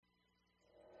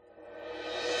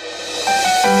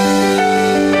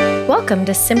Welcome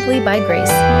to Simply by Grace,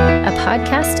 a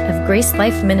podcast of Grace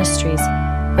Life Ministries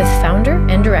with founder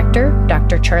and director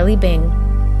Dr. Charlie Bing.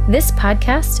 This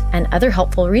podcast and other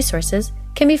helpful resources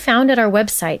can be found at our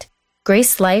website,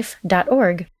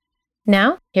 gracelife.org.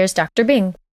 Now, here's Dr.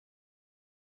 Bing.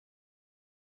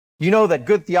 You know that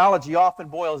good theology often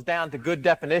boils down to good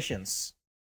definitions.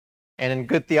 And in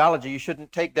good theology, you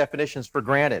shouldn't take definitions for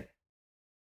granted.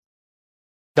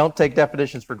 Don't take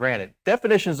definitions for granted.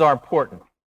 Definitions are important,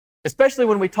 especially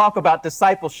when we talk about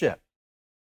discipleship.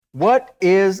 What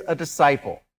is a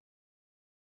disciple?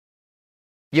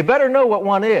 You better know what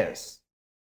one is,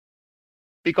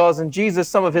 because in Jesus,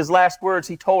 some of his last words,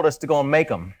 he told us to go and make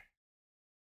them.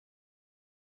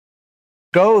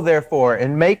 Go, therefore,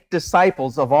 and make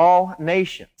disciples of all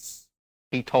nations,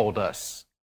 he told us.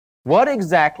 What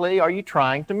exactly are you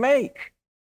trying to make?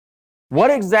 What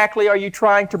exactly are you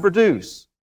trying to produce?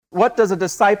 What does a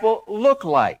disciple look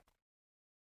like?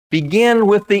 Begin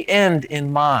with the end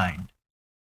in mind.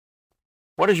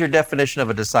 What is your definition of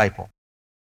a disciple?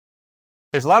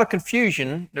 There's a lot of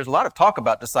confusion. There's a lot of talk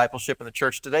about discipleship in the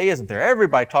church today, isn't there?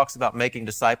 Everybody talks about making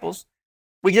disciples.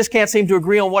 We just can't seem to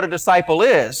agree on what a disciple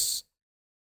is.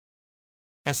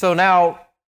 And so now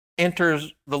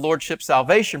enters the Lordship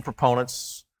Salvation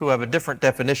proponents who have a different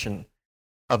definition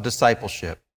of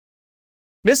discipleship.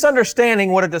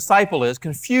 Misunderstanding what a disciple is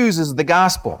confuses the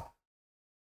gospel.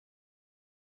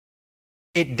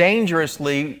 It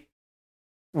dangerously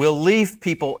will leave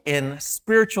people in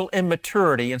spiritual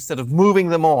immaturity instead of moving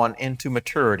them on into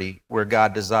maturity where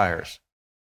God desires.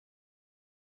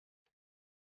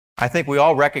 I think we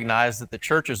all recognize that the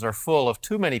churches are full of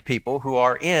too many people who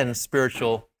are in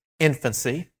spiritual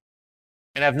infancy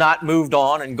and have not moved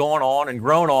on and gone on and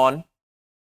grown on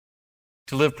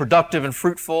to live productive and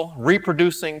fruitful,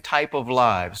 reproducing type of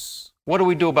lives. What do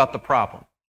we do about the problem?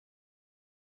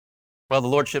 Well, the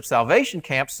Lordship Salvation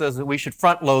camp says that we should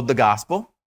front load the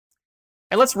gospel.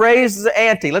 And let's raise the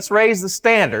ante, let's raise the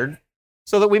standard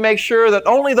so that we make sure that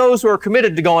only those who are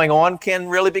committed to going on can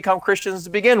really become Christians to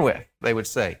begin with, they would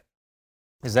say.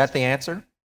 Is that the answer?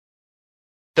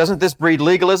 Doesn't this breed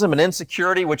legalism and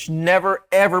insecurity which never,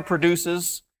 ever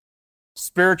produces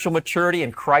spiritual maturity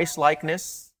and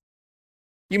Christ-likeness?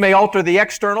 You may alter the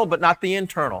external, but not the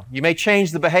internal. You may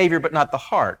change the behavior, but not the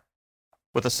heart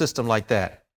with a system like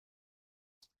that.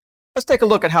 Let's take a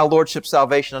look at how Lordship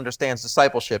Salvation understands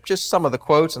discipleship. Just some of the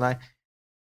quotes, and I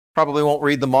probably won't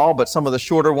read them all, but some of the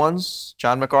shorter ones.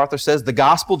 John MacArthur says, the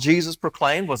gospel Jesus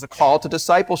proclaimed was a call to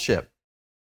discipleship,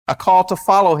 a call to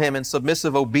follow him in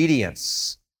submissive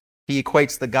obedience. He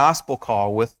equates the gospel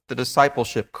call with the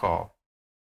discipleship call.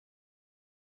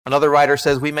 Another writer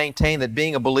says, we maintain that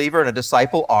being a believer and a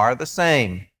disciple are the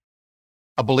same.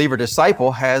 A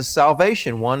believer-disciple has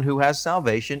salvation. One who has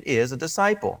salvation is a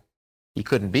disciple. He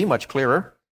couldn't be much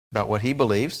clearer about what he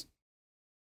believes.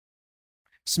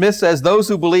 Smith says, those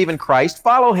who believe in Christ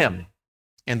follow him,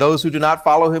 and those who do not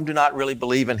follow him do not really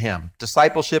believe in him.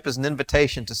 Discipleship is an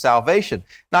invitation to salvation,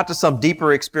 not to some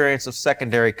deeper experience of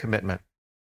secondary commitment.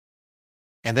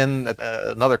 And then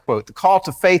another quote, the call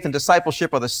to faith and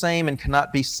discipleship are the same and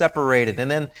cannot be separated.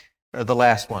 And then the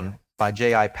last one by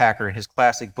J.I. Packer in his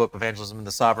classic book, Evangelism and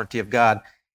the Sovereignty of God.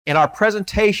 In our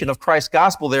presentation of Christ's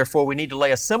gospel, therefore, we need to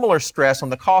lay a similar stress on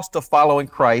the cost of following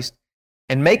Christ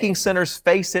and making sinners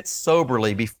face it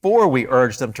soberly before we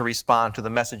urge them to respond to the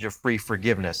message of free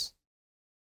forgiveness.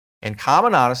 In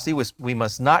common honesty, we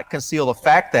must not conceal the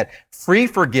fact that free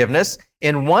forgiveness,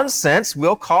 in one sense,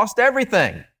 will cost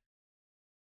everything.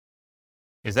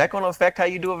 Is that going to affect how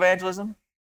you do evangelism?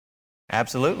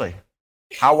 Absolutely.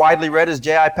 How widely read is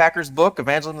J.I. Packer's book,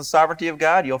 Evangelism and the Sovereignty of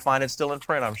God? You'll find it still in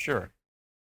print, I'm sure.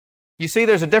 You see,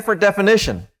 there's a different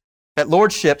definition that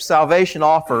Lordship Salvation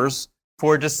offers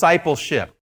for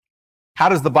discipleship. How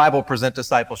does the Bible present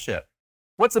discipleship?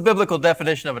 What's the biblical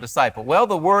definition of a disciple? Well,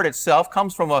 the word itself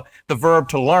comes from the verb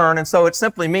to learn, and so it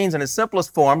simply means in its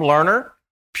simplest form, learner,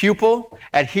 pupil,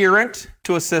 adherent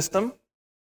to a system.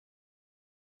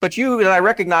 But you and I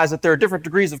recognize that there are different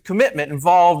degrees of commitment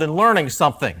involved in learning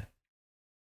something.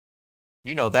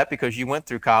 You know that because you went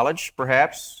through college,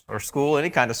 perhaps, or school,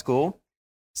 any kind of school.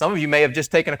 Some of you may have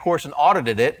just taken a course and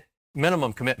audited it,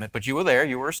 minimum commitment, but you were there,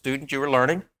 you were a student, you were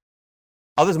learning.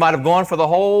 Others might have gone for the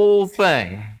whole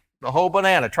thing, the whole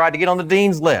banana, tried to get on the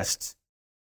dean's list,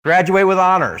 graduate with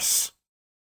honors,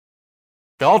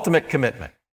 the ultimate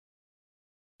commitment.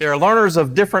 There are learners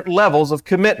of different levels of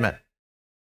commitment.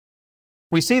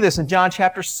 We see this in John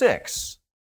chapter 6.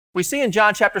 We see in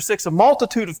John chapter 6 a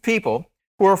multitude of people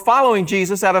who are following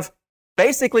Jesus out of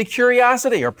basically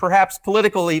curiosity or perhaps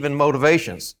political even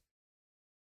motivations.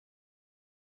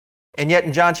 And yet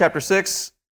in John chapter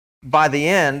 6, by the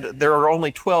end, there are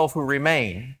only 12 who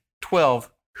remain,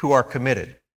 12 who are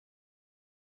committed.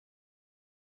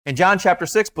 In John chapter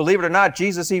 6, believe it or not,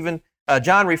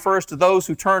 John refers to those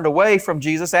who turned away from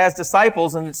Jesus as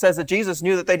disciples, and it says that Jesus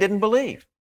knew that they didn't believe.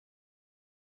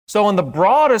 So in the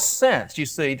broadest sense, you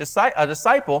see, a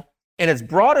disciple, in its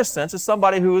broadest sense, is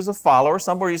somebody who is a follower,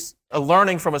 somebody who's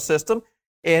learning from a system,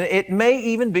 and it may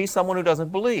even be someone who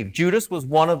doesn't believe. Judas was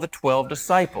one of the 12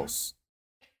 disciples.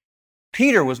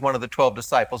 Peter was one of the 12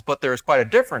 disciples, but there is quite a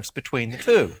difference between the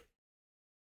two.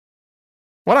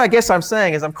 What I guess I'm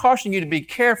saying is I'm cautioning you to be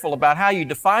careful about how you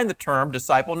define the term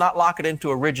disciple, not lock it into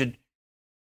a rigid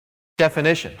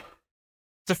definition.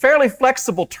 It's a fairly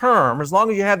flexible term as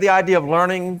long as you have the idea of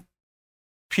learning,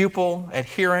 pupil,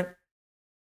 adherent.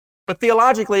 But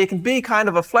theologically, it can be kind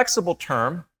of a flexible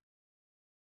term,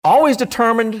 always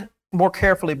determined more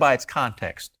carefully by its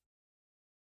context.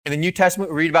 In the New Testament,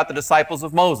 we read about the disciples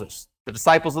of Moses, the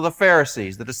disciples of the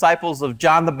Pharisees, the disciples of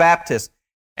John the Baptist,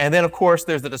 and then, of course,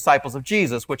 there's the disciples of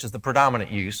Jesus, which is the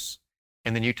predominant use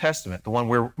in the New Testament, the one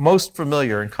we're most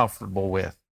familiar and comfortable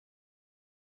with.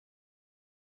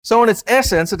 So in its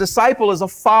essence, a disciple is a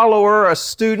follower, a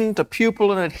student, a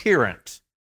pupil, an adherent.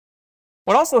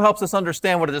 What also helps us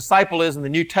understand what a disciple is in the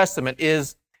New Testament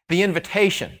is the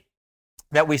invitation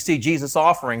that we see Jesus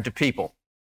offering to people.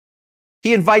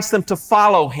 He invites them to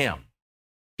follow him.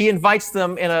 He invites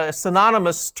them in a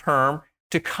synonymous term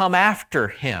to come after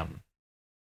him.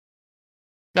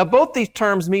 Now, both these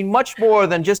terms mean much more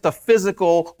than just a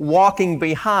physical walking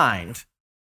behind.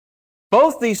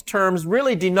 Both these terms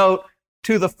really denote,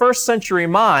 to the first century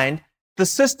mind, the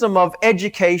system of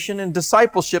education and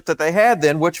discipleship that they had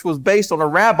then, which was based on a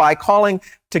rabbi calling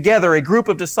together a group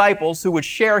of disciples who would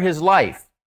share his life,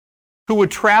 who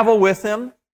would travel with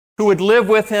him, who would live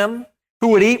with him, who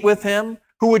would eat with him,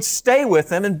 who would stay with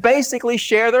him, and basically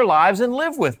share their lives and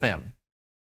live with him.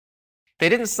 They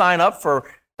didn't sign up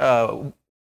for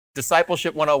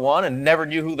Discipleship 101 and never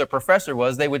knew who their professor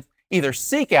was. They would either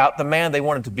seek out the man they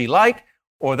wanted to be like,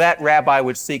 or that rabbi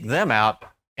would seek them out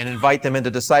and invite them into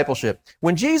discipleship.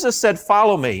 When Jesus said,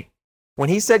 "Follow me," when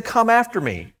he said, "Come after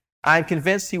me," I'm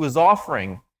convinced he was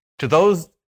offering to those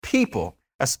people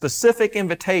a specific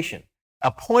invitation, a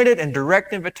pointed and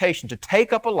direct invitation to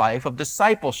take up a life of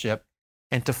discipleship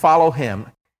and to follow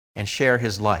him and share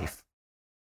his life.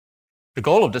 The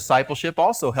goal of discipleship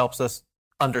also helps us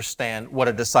understand what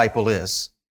a disciple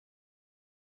is.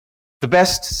 The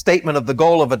best statement of the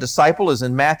goal of a disciple is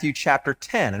in Matthew chapter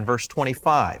 10 and verse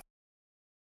 25.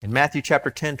 In Matthew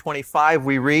chapter 10, 25,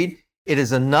 we read, "It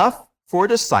is enough for a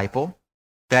disciple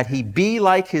that he be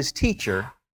like his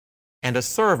teacher and a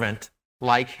servant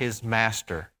like his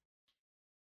master."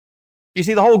 You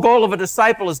see, the whole goal of a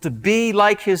disciple is to be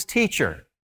like his teacher.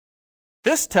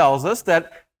 This tells us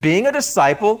that being a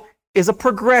disciple is a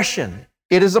progression.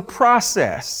 It is a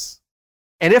process.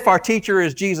 And if our teacher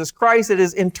is Jesus Christ, it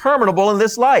is interminable in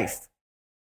this life.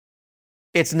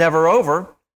 It's never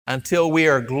over until we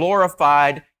are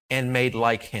glorified and made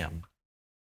like him.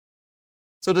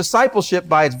 So discipleship,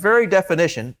 by its very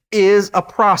definition, is a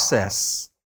process.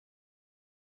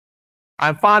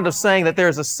 I'm fond of saying that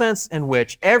there's a sense in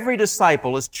which every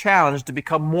disciple is challenged to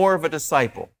become more of a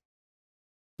disciple.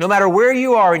 No matter where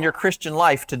you are in your Christian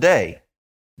life today,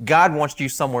 God wants you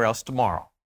somewhere else tomorrow.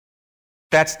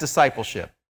 That's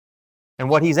discipleship. And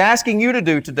what he's asking you to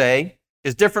do today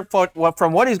is different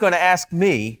from what he's going to ask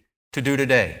me to do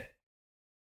today.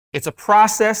 It's a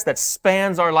process that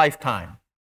spans our lifetime,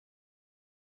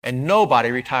 and nobody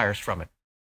retires from it.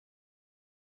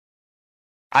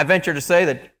 I venture to say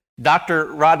that Dr.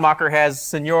 Rodmacher has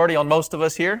seniority on most of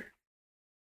us here,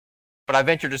 but I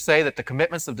venture to say that the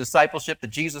commitments of discipleship that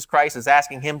Jesus Christ is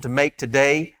asking him to make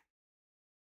today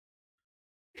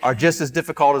are just as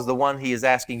difficult as the one he is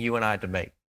asking you and I to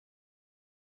make.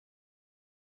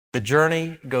 The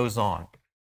journey goes on.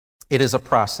 It is a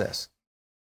process.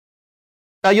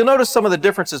 Now, you'll notice some of the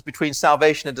differences between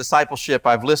salvation and discipleship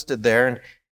I've listed there and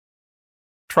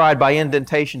tried by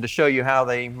indentation to show you how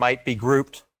they might be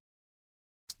grouped.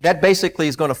 That basically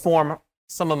is going to form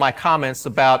some of my comments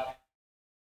about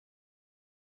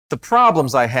the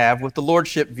problems I have with the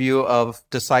lordship view of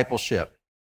discipleship.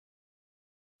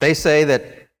 They say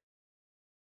that,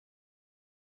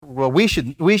 well, we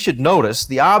should notice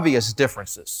the obvious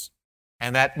differences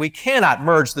and that we cannot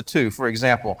merge the two. For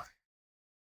example,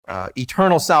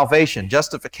 eternal salvation,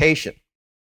 justification,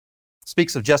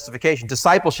 speaks of justification.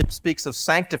 Discipleship speaks of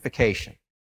sanctification.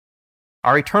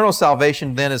 Our eternal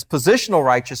salvation then is positional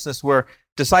righteousness, where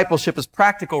discipleship is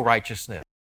practical righteousness.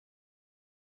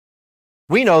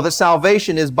 We know that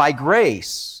salvation is by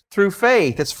grace, through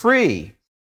faith, it's free.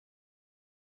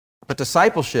 But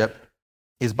discipleship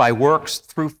is by works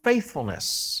through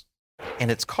faithfulness, and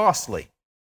it's costly.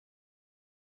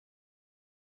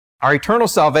 Our eternal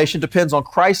salvation depends on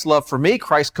Christ's love for me,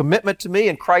 Christ's commitment to me,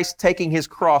 and Christ taking his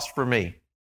cross for me.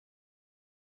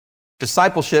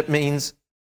 Discipleship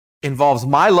involves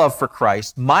my love for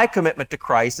Christ, my commitment to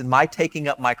Christ, and my taking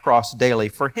up my cross daily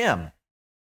for him.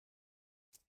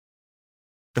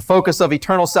 The focus of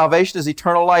eternal salvation is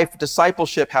eternal life.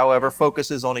 Discipleship, however,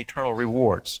 focuses on eternal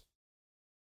rewards.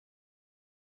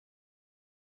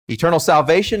 Eternal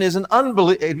salvation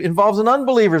involves an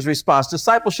unbeliever's response.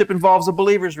 Discipleship involves a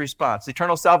believer's response.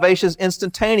 Eternal salvation is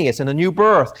instantaneous and a new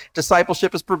birth.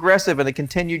 Discipleship is progressive and a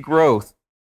continued growth.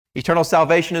 Eternal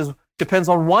salvation depends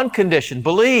on one condition,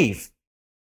 believe.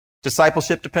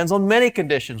 Discipleship depends on many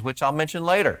conditions, which I'll mention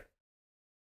later.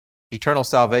 Eternal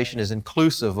salvation is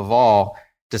inclusive of all.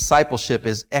 Discipleship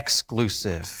is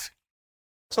exclusive.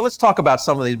 So let's talk about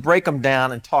some of these, break them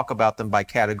down and talk about them by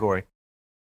category.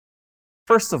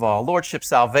 First of all, Lordship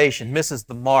salvation misses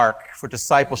the mark for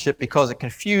discipleship because it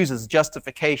confuses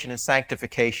justification and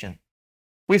sanctification.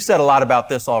 We've said a lot about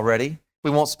this already.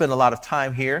 We won't spend a lot of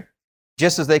time here.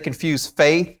 Just as they confuse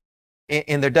faith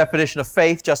in their definition of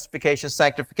faith, justification,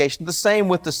 sanctification, the same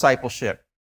with discipleship.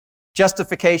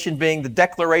 Justification being the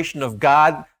declaration of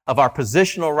God of our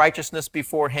positional righteousness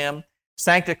before him.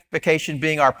 Sanctification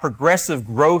being our progressive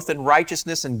growth in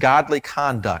righteousness and godly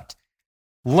conduct.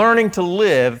 Learning to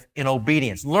live in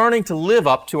obedience, learning to live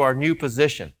up to our new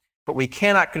position. But we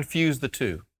cannot confuse the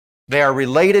two. They are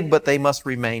related, but they must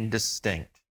remain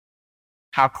distinct.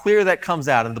 How clear that comes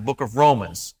out in the book of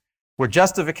Romans, where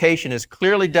justification is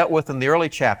clearly dealt with in the early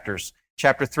chapters,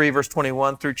 chapter 3, verse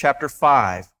 21 through chapter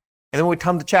 5. And then when we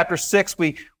come to chapter 6,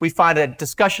 we find a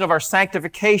discussion of our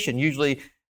sanctification, usually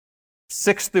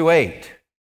 6 through 8.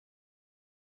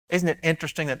 Isn't it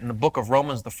interesting that in the book of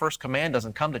Romans, the first command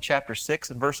doesn't come to chapter 6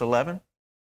 and verse 11?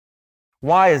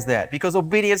 Why is that? Because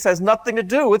obedience has nothing to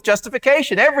do with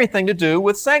justification, everything to do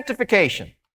with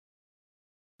sanctification.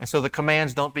 And so the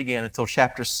commands don't begin until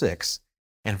chapter 6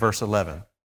 and verse 11.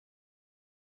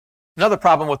 Another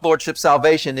problem with Lordship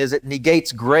salvation is it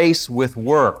negates grace with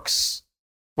works.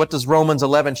 What does Romans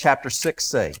 11, chapter 6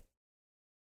 say?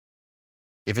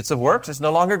 If it's of works, it's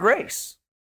no longer grace.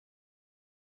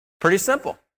 Pretty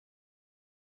simple.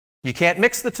 You can't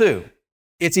mix the two.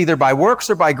 It's either by works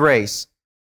or by grace.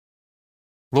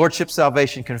 Lordship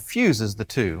salvation confuses the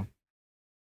two.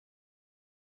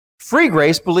 Free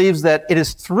grace believes that it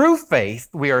is through faith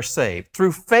we are saved,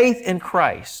 through faith in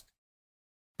Christ.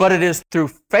 But it is through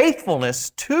faithfulness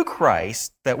to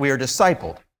Christ that we are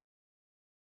discipled.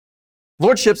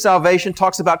 Lordship salvation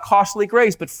talks about costly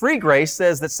grace, but free grace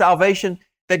says that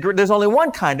there's only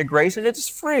one kind of grace, and it's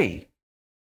free.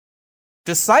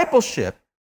 Discipleship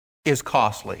is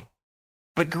costly,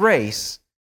 but grace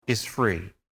is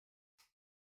free.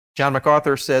 John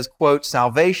MacArthur says, quote,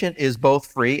 salvation is both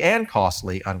free and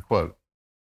costly, unquote.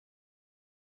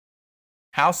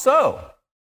 How so?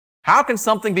 How can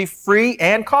something be free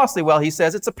and costly? Well, he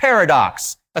says it's a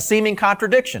paradox, a seeming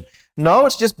contradiction. No,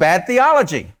 it's just bad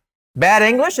theology, bad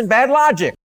English, and bad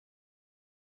logic.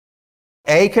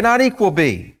 A cannot equal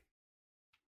B.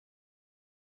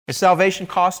 Is salvation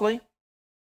costly?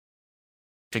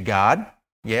 To God,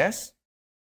 yes.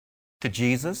 To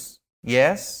Jesus,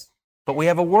 yes. But we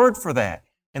have a word for that.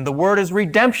 And the word is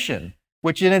redemption,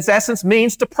 which in its essence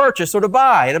means to purchase or to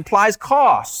buy. It implies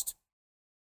cost.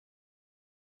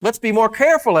 Let's be more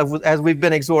careful as we've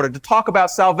been exhorted to talk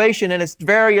about salvation in its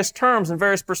various terms and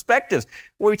various perspectives.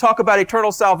 When we talk about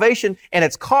eternal salvation and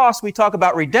its cost, we talk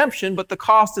about redemption, but the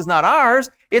cost is not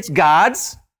ours. It's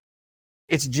God's.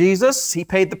 It's Jesus. He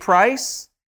paid the price.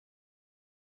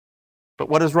 But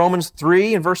what does Romans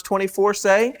 3 and verse 24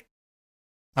 say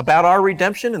about our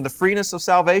redemption and the freeness of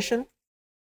salvation?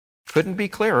 Couldn't be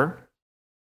clearer.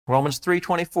 Romans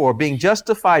 3:24, being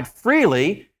justified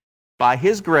freely by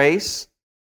His grace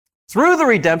through the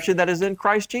redemption that is in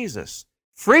Christ Jesus.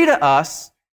 Free to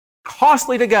us,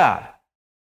 costly to God.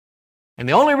 And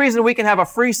the only reason we can have a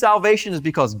free salvation is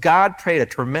because God paid a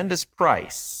tremendous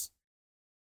price.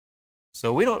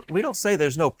 So we don't say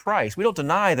there's no price. We don't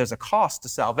deny there's a cost to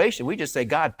salvation. We just say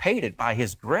God paid it by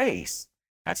His grace.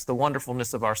 That's the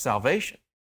wonderfulness of our salvation.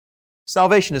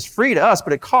 Salvation is free to us,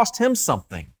 but it cost Him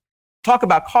something. Talk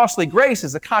about costly grace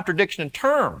is a contradiction in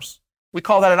terms. We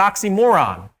call that an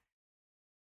oxymoron.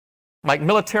 Like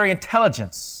military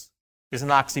intelligence is an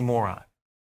oxymoron.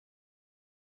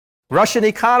 Russian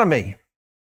economy,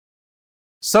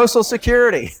 Social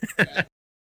Security,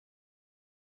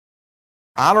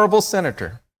 honorable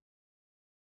senator.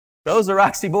 Those are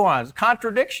oxymorons,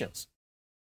 contradictions.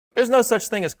 There's no such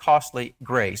thing as costly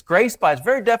grace. Grace, by its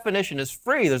very definition, is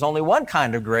free. There's only one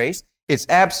kind of grace. It's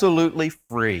absolutely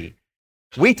free.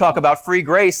 We talk about free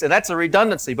grace, and that's a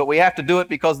redundancy, but we have to do it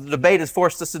because the debate has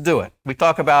forced us to do it. We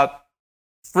talk about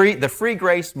the free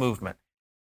grace movement.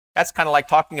 That's kind of like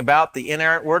talking about the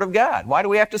inerrant Word of God. Why do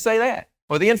we have to say that?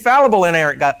 Or the infallible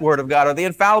inerrant Word of God, or the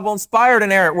infallible inspired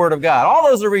inerrant Word of God. All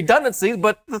those are redundancies,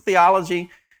 but the theology,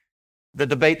 the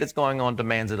debate that's going on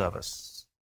demands it of us.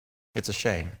 It's a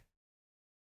shame.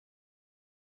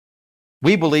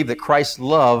 We believe that Christ's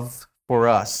love for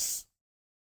us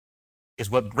is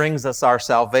what brings us our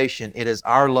salvation. It is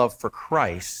our love for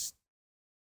Christ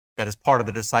that is part of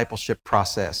the discipleship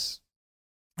process.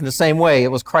 In the same way,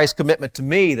 it was Christ's commitment to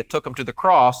me that took him to the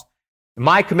cross,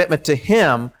 my commitment to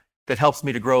him that helps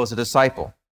me to grow as a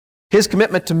disciple. His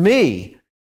commitment to me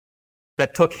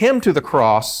that took him to the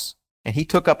cross, and he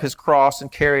took up his cross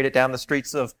and carried it down the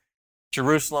streets of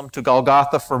Jerusalem to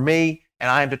Golgotha for me, and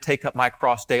I am to take up my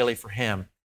cross daily for him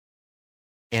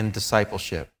in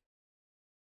discipleship.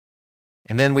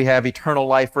 And then we have eternal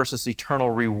life versus eternal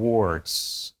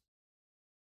rewards.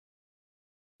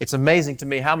 It's amazing to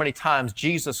me how many times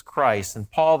Jesus Christ and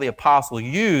Paul the Apostle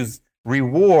used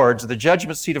rewards, the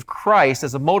judgment seat of Christ,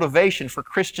 as a motivation for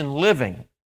Christian living,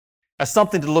 as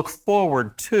something to look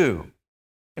forward to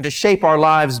and to shape our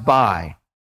lives by.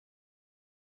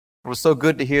 It was so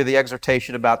good to hear the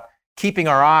exhortation about keeping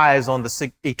our eyes on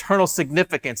the eternal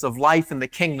significance of life in the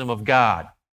kingdom of God,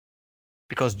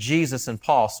 because Jesus and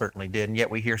Paul certainly did, and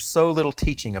yet we hear so little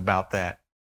teaching about that.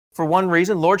 For one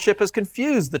reason, lordship has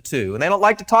confused the two, and they don't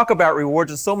like to talk about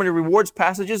rewards, and so many rewards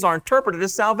passages are interpreted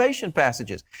as salvation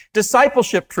passages.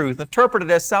 Discipleship truth interpreted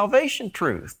as salvation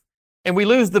truth. And we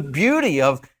lose the beauty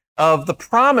of the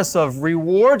promise of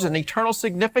rewards and eternal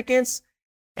significance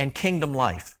and kingdom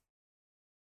life.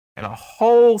 And a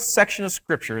whole section of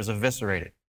Scripture is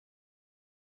eviscerated.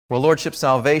 Well, lordship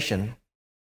salvation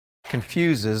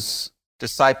confuses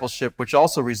discipleship, which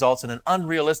also results in an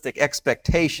unrealistic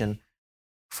expectation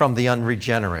from the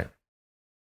unregenerate.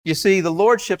 You see, the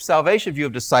lordship salvation view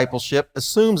of discipleship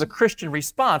assumes a Christian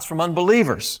response from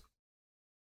unbelievers.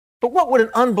 But what would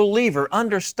an unbeliever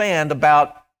understand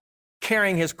about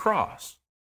carrying his cross?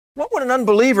 What would an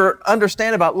unbeliever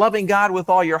understand about loving God with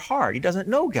all your heart? He doesn't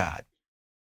know God.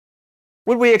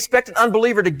 Would we expect an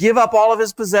unbeliever to give up all of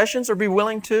his possessions or be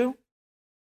willing to?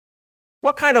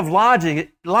 What kind of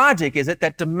logic is it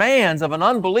that demands of an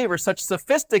unbeliever such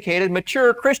sophisticated,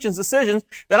 mature Christian decisions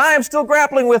that I am still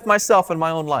grappling with myself in my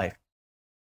own life?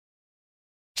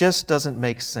 Just doesn't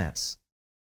make sense.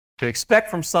 To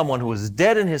expect from someone who is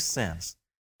dead in his sins,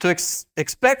 to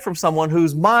expect from someone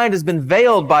whose mind has been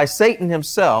veiled by Satan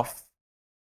himself,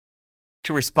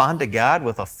 to respond to God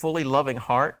with a fully loving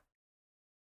heart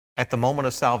at the moment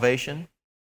of salvation,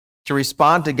 to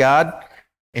respond to God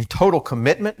in total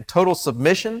commitment, in total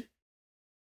submission,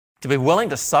 to be willing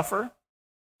to suffer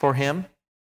for him.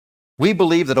 We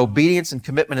believe that obedience and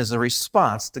commitment is a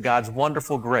response to God's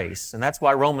wonderful grace. And that's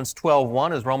why Romans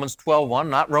 12:1 is Romans 12:1,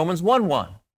 not Romans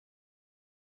 1:1.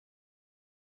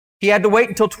 He had to wait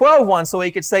until 12:1 so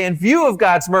he could say, in view of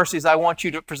God's mercies, I want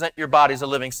you to present your bodies a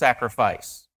living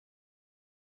sacrifice.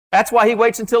 That's why he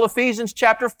waits until Ephesians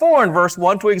chapter 4 and verse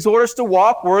 1 to exhort us to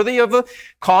walk worthy of the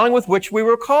calling with which we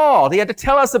were called. He had to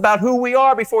tell us about who we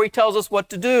are before he tells us what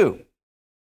to do.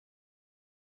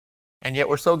 And yet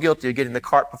we're so guilty of getting the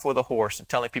cart before the horse and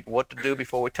telling people what to do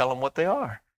before we tell them what they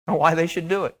are or why they should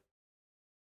do it.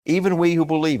 Even we who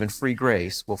believe in free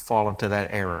grace will fall into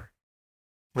that error.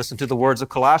 Listen to the words of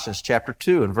Colossians chapter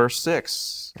 2 and verse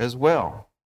 6 as well.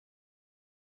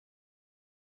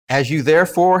 As you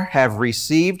therefore have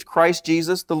received Christ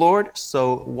Jesus the Lord,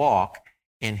 so walk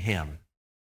in him.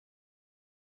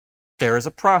 There is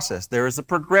a process. There is a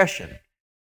progression.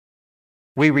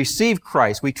 We receive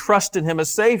Christ. We trust in him as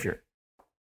Savior.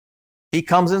 He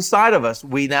comes inside of us.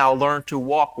 We now learn to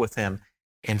walk with him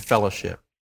in fellowship.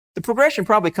 The progression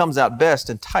probably comes out best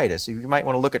in Titus. You might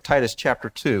want to look at Titus chapter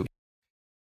 2.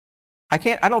 I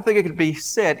don't think it could be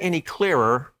said any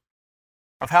clearer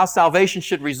of how salvation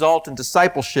should result in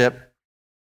discipleship,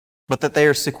 but that they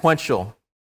are sequential.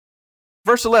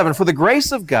 Verse 11, for the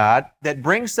grace of God that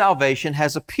brings salvation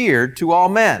has appeared to all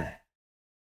men,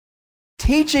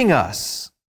 teaching us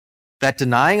that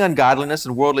denying ungodliness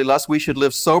and worldly lust, we should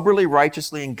live soberly,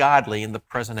 righteously, and godly in the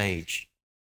present age.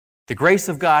 The grace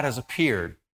of God has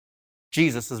appeared.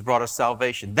 Jesus has brought us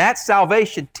salvation. That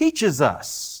salvation teaches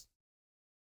us,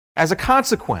 as a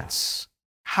consequence,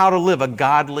 how to live a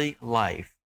godly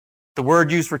life. The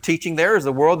word used for teaching there is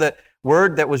the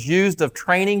word that was used of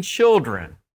training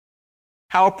children.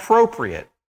 How appropriate.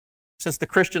 since the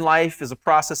Christian life is a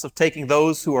process of taking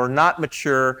those who are not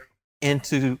mature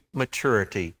into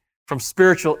maturity, from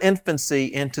spiritual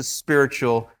infancy into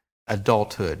spiritual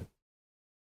adulthood.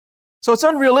 So it's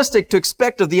unrealistic to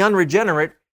expect of the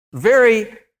unregenerate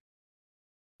very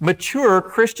mature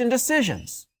Christian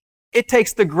decisions. It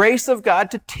takes the grace of God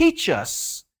to teach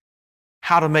us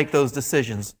how to make those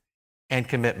decisions and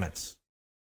commitments.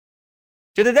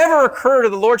 Did it ever occur to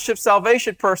the Lordship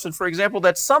Salvation person, for example,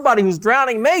 that somebody who's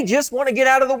drowning may just want to get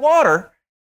out of the water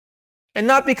and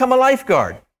not become a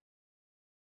lifeguard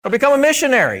or become a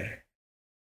missionary?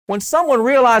 When someone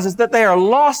realizes that they are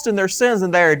lost in their sins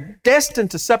and they are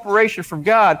destined to separation from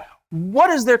God, what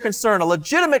is their concern? A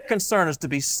legitimate concern is to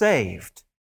be saved.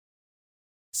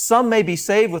 Some may be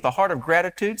saved with a heart of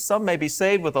gratitude. Some may be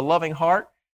saved with a loving heart.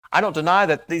 I don't deny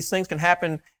that these things can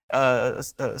happen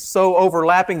so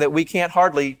overlapping that we can't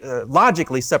hardly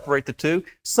logically separate the two.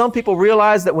 Some people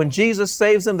realize that when Jesus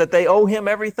saves them, that they owe Him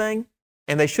everything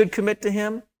and they should commit to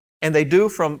Him, and they do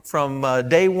from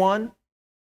day one.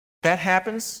 That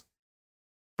happens.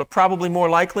 But probably more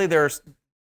likely there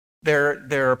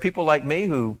are people like me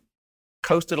who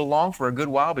coasted along for a good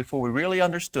while before we really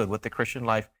understood what the Christian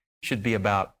life should be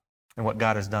about and what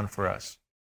God has done for us.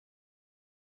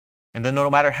 And then no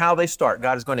matter how they start,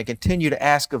 God is going to continue to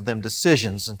ask of them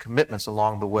decisions and commitments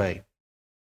along the way.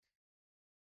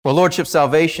 Well, Lordship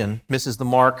Salvation misses the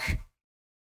mark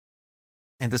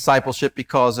in discipleship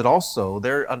because it also,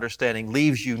 their understanding,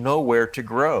 leaves you nowhere to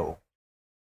grow.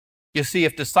 You see,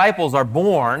 if disciples are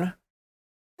born,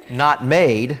 not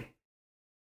made,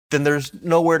 then there's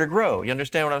nowhere to grow. You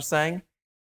understand what I'm saying?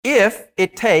 If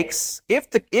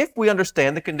we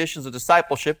understand the conditions of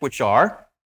discipleship, which are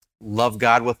love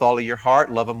God with all of your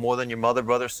heart, love Him more than your mother,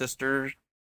 brother, sister,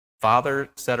 father,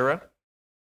 etc.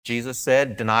 Jesus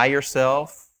said, deny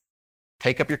yourself,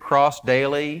 take up your cross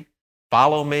daily,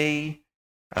 follow me,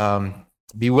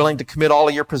 be willing to commit all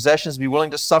of your possessions, be willing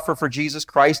to suffer for Jesus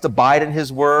Christ, abide in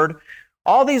His word.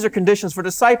 All these are conditions for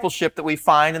discipleship that we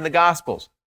find in the Gospels.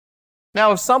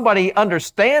 Now, if somebody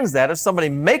understands that, if somebody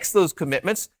makes those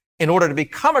commitments in order to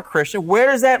become a Christian,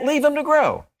 where does that leave them to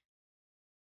grow?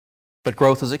 But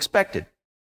growth is expected.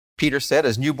 Peter said,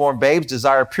 as newborn babes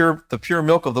desire the pure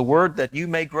milk of the word, that you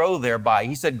may grow thereby.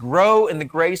 He said, grow in the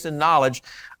grace and knowledge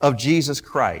of Jesus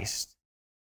Christ.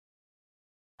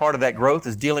 Part of that growth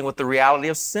is dealing with the reality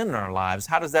of sin in our lives.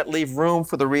 How does that leave room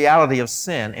for the reality of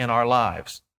sin in our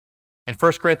lives? In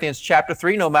 1 Corinthians chapter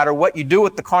 3, no matter what you do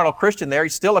with the carnal Christian there,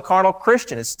 he's still a carnal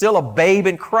Christian. It's still a babe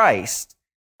in Christ,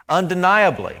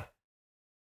 undeniably.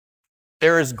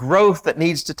 There is growth that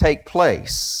needs to take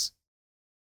place.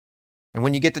 And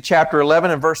when you get to chapter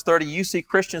 11 and verse 30, you see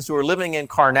Christians who are living in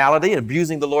carnality and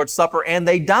abusing the Lord's Supper, and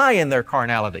they die in their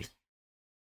carnality.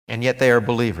 And yet they are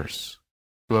believers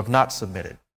who have not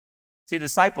submitted. See,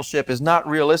 discipleship is not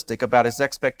realistic about its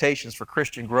expectations for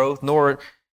Christian growth, nor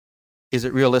is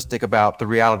it realistic about the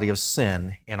reality of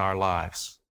sin in our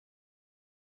lives.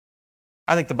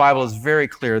 I think the Bible is very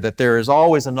clear that there is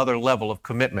always another level of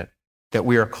commitment that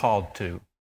we are called to.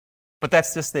 But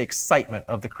that's just the excitement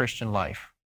of the Christian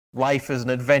life. Life is an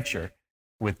adventure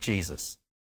with Jesus.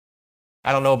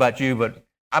 I don't know about you, but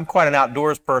I'm quite an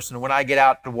outdoors person. When I get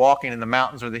out to walking in the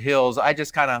mountains or the hills,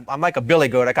 I'm like a billy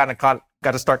goat. I kind of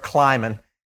got to start climbing.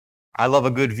 I love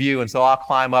a good view, and so I'll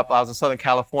climb up. I was in Southern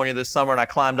California this summer, and I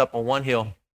climbed up on one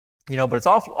hill. But it's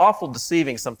awful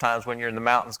deceiving sometimes when you're in the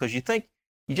mountains, because you think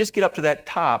you just get up to that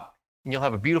top, and you'll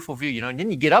have a beautiful view, and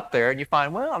then you get up there, and you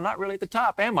find, well, I'm not really at the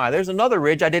top, am I? There's another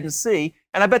ridge I didn't see,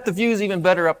 and I bet the view's even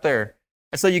better up there.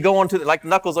 And so you go on to, like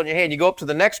knuckles on your hand, you go up to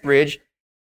the next ridge,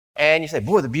 and you say,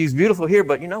 boy, the view's beautiful here,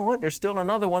 but you know what? There's still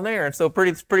another one there. And so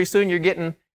pretty soon you're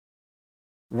getting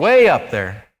way up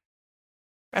there.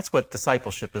 That's what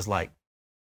discipleship is like.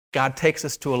 God takes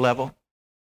us to a level.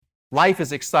 Life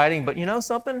is exciting, but you know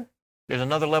something? There's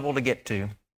another level to get to.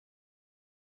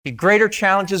 Greater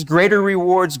challenges, greater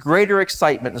rewards, greater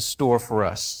excitement in store for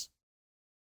us.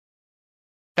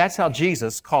 That's how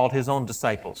Jesus called His own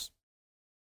disciples.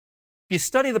 If you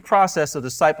study the process of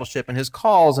discipleship and His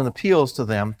calls and appeals to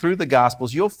them through the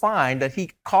Gospels, you'll find that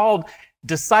He called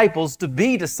disciples to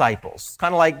be disciples,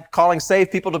 kind of like calling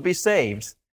saved people to be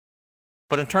saved.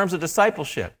 But in terms of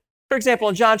discipleship, for example,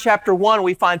 in John chapter 1,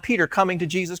 we find Peter coming to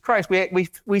Jesus Christ.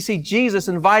 We see Jesus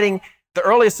inviting the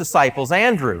earliest disciples,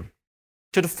 Andrew,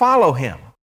 to follow Him.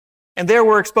 And there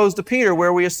we're exposed to Peter,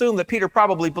 where we assume that Peter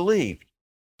probably believed.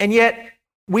 And yet,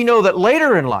 we know that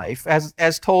later in life,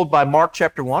 as told by Mark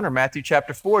chapter 1 or Matthew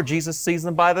chapter 4, Jesus sees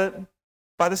them by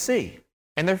the sea.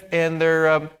 And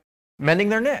they're mending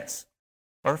their nets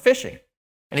or fishing.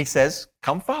 And He says,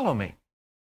 come follow me.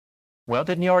 Well,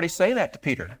 didn't He already say that to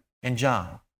Peter? in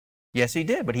John? Yes, he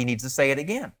did, but he needs to say it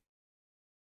again.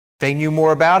 They knew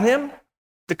more about him.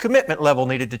 The commitment level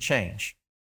needed to change.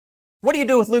 What do you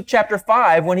do with Luke chapter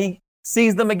 5 when he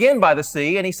sees them again by the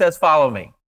sea and he says, follow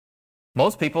me?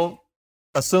 Most people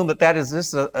assume that is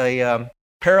just a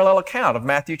parallel account of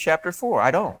Matthew chapter 4.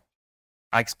 I don't.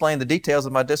 I explain the details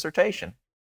of my dissertation.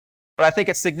 But I think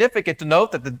it's significant to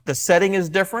note that the setting is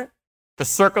different. The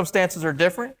circumstances are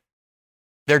different.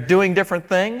 They're doing different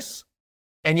things.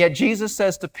 And yet Jesus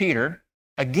says to Peter,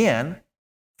 again,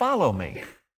 follow me.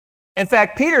 In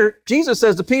fact, Jesus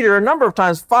says to Peter a number of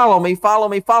times, follow me, follow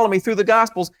me, follow me through the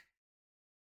Gospels.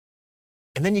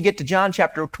 And then you get to John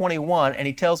chapter 21, and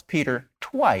he tells Peter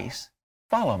twice,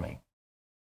 follow me.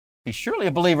 He's surely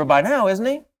a believer by now, isn't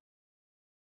he?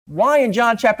 Why in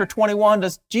John chapter 21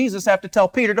 does Jesus have to tell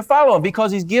Peter to follow him?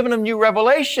 Because he's given him new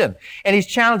revelation, and he's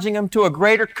challenging him to a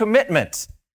greater commitment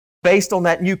based on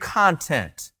that new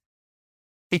content.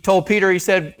 He told Peter, he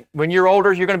said, when you're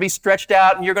older, you're going to be stretched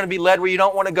out and you're going to be led where you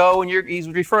don't want to go. And he's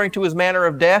referring to his manner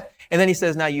of death. And then he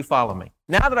says, now you follow me.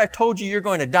 Now that I've told you you're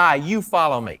going to die, you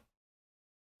follow me.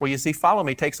 Well, you see, follow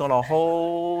me takes on a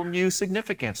whole new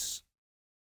significance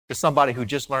to somebody who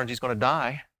just learns he's going to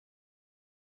die.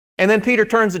 And then Peter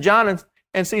turns to John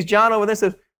and sees John over there and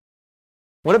says,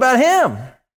 what about him?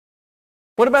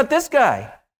 What about this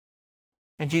guy?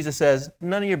 And Jesus says,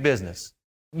 none of your business.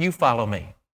 You follow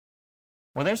me.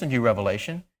 Well, there's a new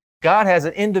revelation. God has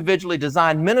an individually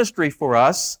designed ministry for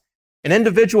us, an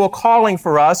individual calling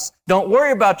for us. Don't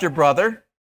worry about your brother.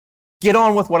 Get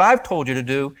on with what I've told you to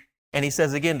do. And he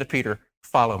says again to Peter,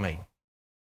 follow me.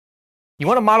 You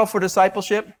want a model for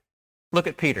discipleship? Look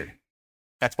at Peter.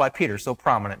 That's why Peter's so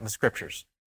prominent in the Scriptures.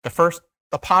 The first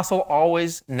apostle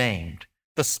always named,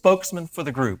 the spokesman for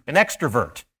the group, an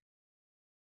extrovert.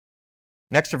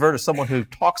 An extrovert is someone who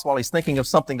talks while he's thinking of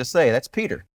something to say. That's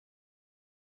Peter.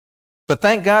 But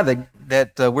thank God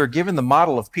that we're given the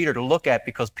model of Peter to look at,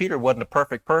 because Peter wasn't a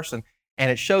perfect person.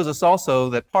 And it shows us also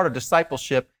that part of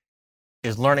discipleship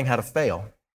is learning how to fail.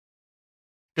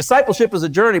 Discipleship is a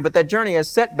journey, but that journey has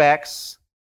setbacks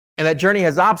and that journey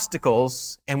has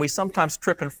obstacles, and we sometimes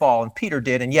trip and fall, and Peter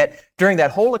did. And yet, during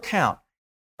that whole account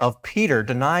of Peter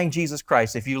denying Jesus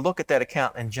Christ, if you look at that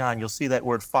account in John, you'll see that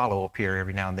word follow appear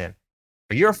every now and then.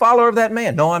 Are you a follower of that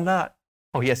man? No, I'm not.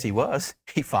 Oh, yes, he was.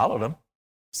 He followed him.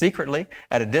 Secretly,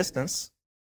 at a distance.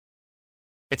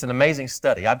 It's an amazing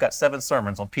study. I've got 7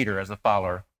 sermons on Peter as a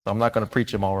follower, so I'm not going to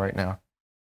preach them all right now.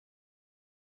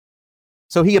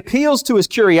 So he appeals to his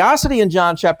curiosity in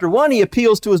John chapter 1. He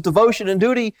appeals to his devotion and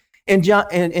duty in John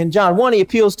 1. He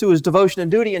appeals to his devotion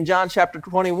and duty in John chapter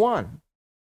 21.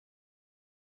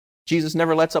 Jesus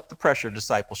never lets up the pressure of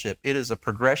discipleship. It is a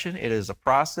progression. It is a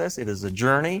process. It is a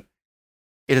journey.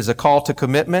 It is a call to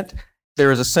commitment.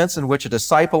 There is a sense in which a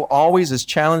disciple always is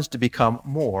challenged to become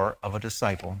more of a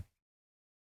disciple.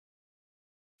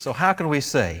 So how can we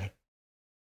say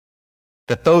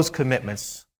that those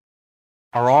commitments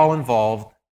are all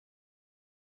involved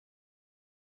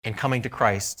in coming to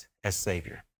Christ as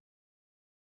Savior?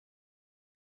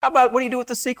 How about what do you do with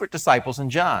the secret disciples in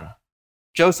John?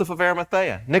 Joseph of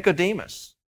Arimathea,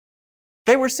 Nicodemus.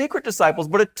 They were secret disciples,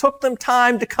 but it took them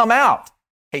time to come out.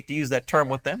 Hate to use that term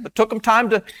with them, but it took them time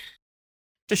to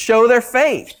show their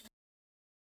faith.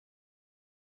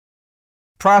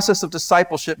 The process of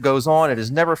discipleship goes on. It is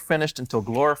never finished until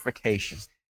glorification.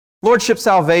 Lordship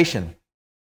salvation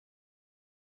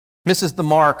misses the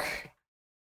mark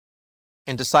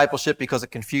in discipleship because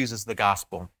it confuses the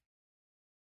gospel.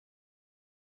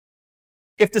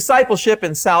 If discipleship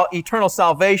and eternal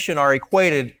salvation are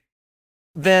equated,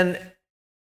 then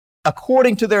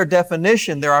according to their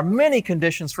definition, there are many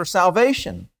conditions for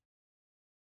salvation.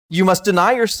 You must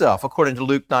deny yourself, according to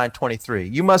Luke 9:23.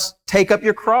 You must take up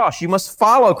your cross. You must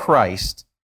follow Christ.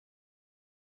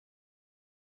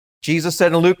 Jesus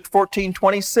said in Luke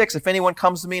 14:26, if anyone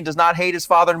comes to me and does not hate his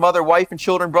father and mother, wife and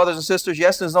children, brothers and sisters,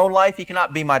 yes, in his own life, he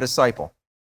cannot be my disciple.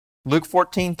 Luke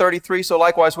 14:33, so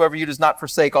likewise, whoever you does not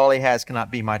forsake all he has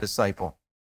cannot be my disciple.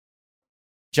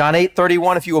 John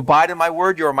 8:31, if you abide in my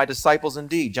word, you are my disciples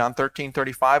indeed. John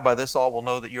 13:35, by this all will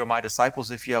know that you are my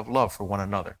disciples if you have love for one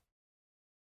another.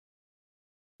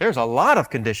 There's a lot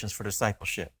of conditions for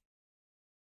discipleship.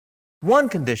 One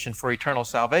condition for eternal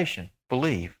salvation,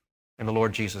 believe in the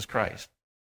Lord Jesus Christ.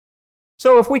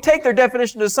 So if we take their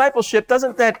definition of discipleship,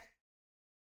 doesn't that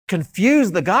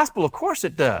confuse the gospel? Of course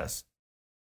it does.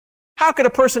 How could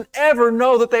a person ever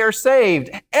know that they are saved,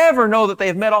 ever know that they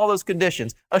have met all those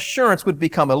conditions? Assurance would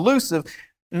become elusive.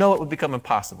 No, it would become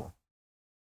impossible.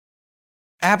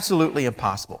 Absolutely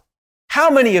impossible.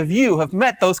 How many of you have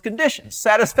met those conditions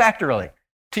satisfactorily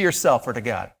to yourself or to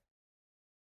God?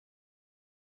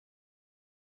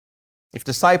 If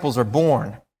disciples are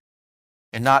born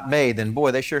and not made, then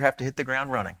boy, they sure have to hit the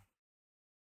ground running.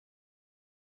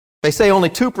 They say only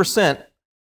 2%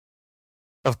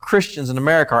 of Christians in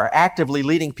America are actively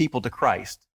leading people to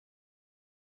Christ.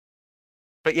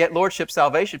 But yet Lordship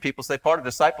Salvation people say part of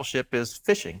discipleship is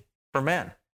fishing for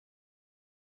men.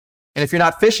 And if you're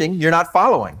not fishing, you're not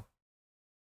following.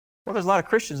 Well, there's a lot of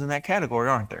Christians in that category,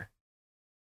 aren't there?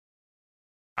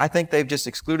 I think they've just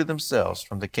excluded themselves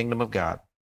from the kingdom of God.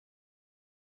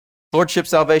 Lordship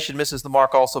salvation misses the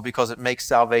mark also because it makes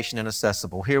salvation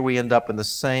inaccessible. Here we end up in the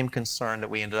same concern that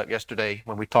we ended up yesterday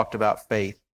when we talked about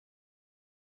faith.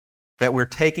 That we're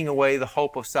taking away the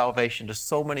hope of salvation to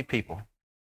so many people.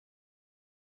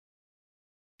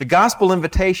 The gospel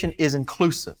invitation is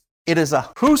inclusive. It is a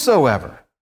whosoever.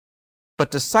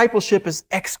 But discipleship is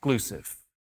exclusive.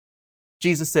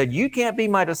 Jesus said, you can't be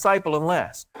my disciple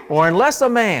unless a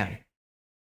man.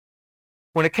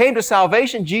 When it came to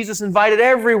salvation, Jesus invited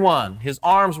everyone. His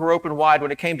arms were open wide.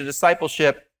 When it came to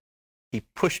discipleship, he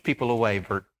pushed people away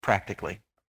practically.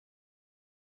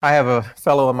 I have a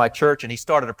fellow in my church, and he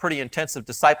started a pretty intensive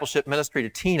discipleship ministry to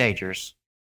teenagers.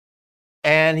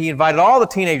 And he invited all the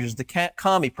teenagers to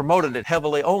come. He promoted it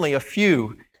heavily. Only a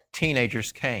few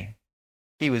teenagers came.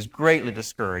 He was greatly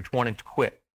discouraged, wanting to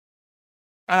quit.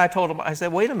 And I told him, I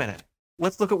said, wait a minute.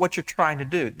 Let's look at what you're trying to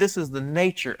do. This is the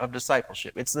nature of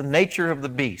discipleship. It's the nature of the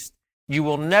beast. You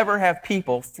will never have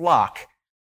people flock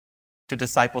to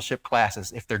discipleship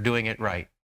classes if they're doing it right.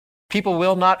 People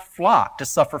will not flock to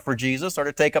suffer for Jesus or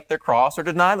to take up their cross or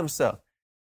deny themselves.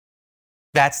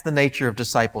 That's the nature of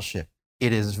discipleship.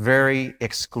 It is very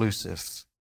exclusive.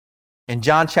 In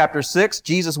John chapter 6,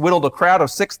 Jesus whittled a crowd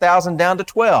of 6,000 down to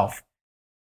 12.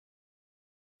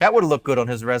 That would have looked good on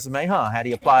his resume, had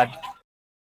he applied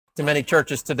to many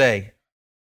churches today.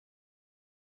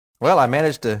 Well, I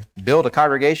managed to build a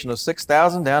congregation of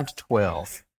 6,000 down to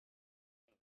 12.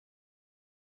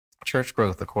 Church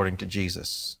growth according to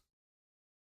Jesus.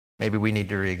 Maybe we need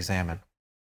to re-examine.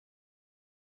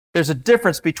 There's a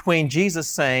difference between Jesus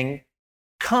saying,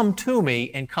 come to me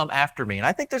and come after me. And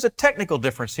I think there's a technical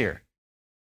difference here.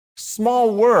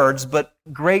 Small words, but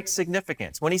great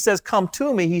significance. When he says, come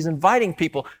to me, he's inviting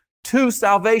people to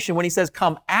salvation. When he says,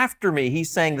 come after me,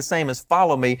 he's saying the same as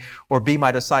follow me or be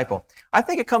my disciple. I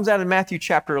think it comes out in Matthew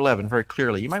chapter 11 very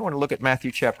clearly. You might want to look at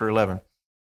Matthew chapter 11,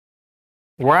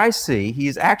 where I see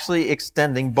he's actually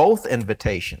extending both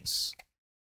invitations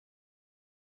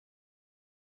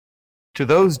to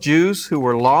those Jews who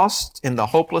were lost in the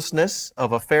hopelessness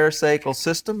of a Pharisaical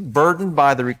system, burdened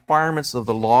by the requirements of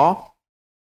the law.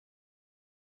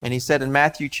 And he said in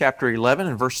Matthew chapter 11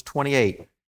 and verse 28,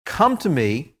 come to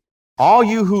me, all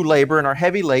you who labor and are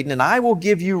heavy laden, and I will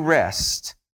give you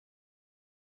rest.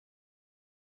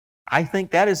 I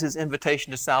think that is his invitation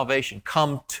to salvation.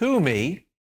 Come to me,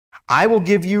 I will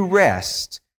give you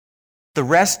rest. The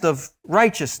rest of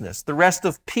righteousness, the rest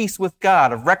of peace with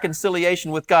God, of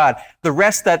reconciliation with God, the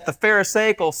rest that the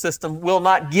Pharisaical system will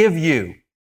not give you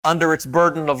under its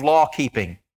burden of law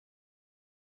keeping.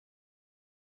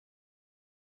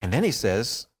 And then he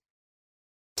says,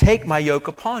 take my yoke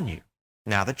upon you.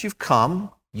 Now that you've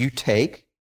come, you take.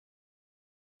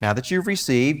 Now that you've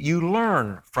received, you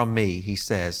learn from me, he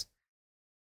says.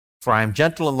 For I am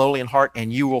gentle and lowly in heart,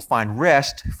 and you will find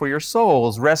rest for your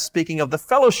souls. Rest speaking of the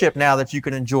fellowship now that you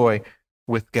can enjoy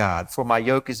with God. For my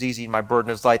yoke is easy and my burden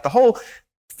is light. The whole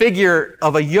figure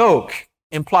of a yoke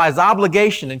implies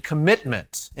obligation and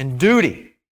commitment and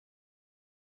duty.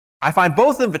 I find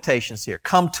both invitations here.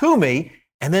 Come to me,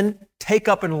 and then take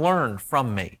up and learn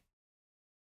from me.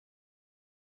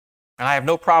 And I have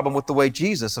no problem with the way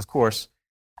Jesus, of course,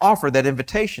 offered that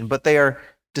invitation, but they are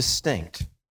distinct.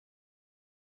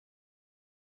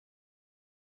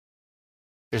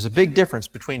 There's a big difference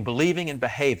between believing and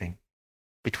behaving,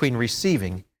 between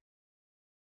receiving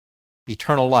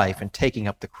eternal life and taking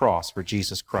up the cross for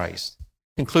Jesus Christ.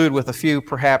 Conclude with a few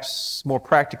perhaps more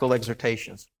practical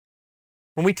exhortations.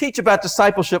 When we teach about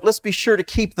discipleship, let's be sure to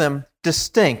keep them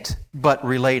distinct but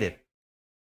related.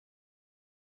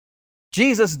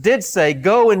 Jesus did say,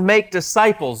 go and make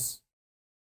disciples.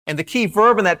 And the key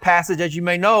verb in that passage, as you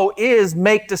may know, is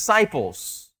make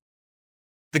disciples.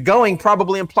 The going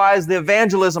probably implies the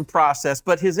evangelism process,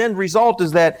 but his end result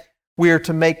is that we are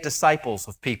to make disciples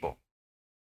of people.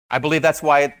 I believe that's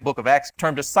why the book of Acts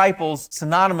termed disciples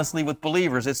synonymously with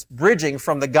believers. It's bridging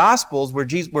from the Gospels where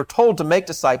we're told to make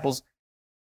disciples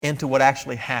into what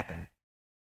actually happened.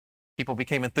 People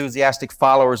became enthusiastic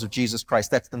followers of Jesus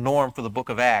Christ. That's the norm for the book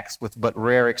of Acts, with but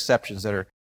rare exceptions that are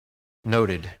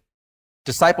noted.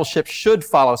 Discipleship should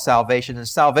follow salvation, and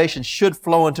salvation should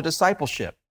flow into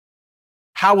discipleship.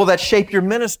 How will that shape your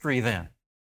ministry then?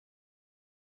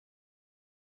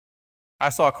 I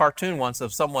saw a cartoon once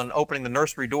of someone opening the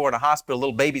nursery door in a hospital,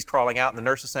 little babies crawling out, and the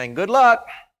nurse is saying, "Good luck."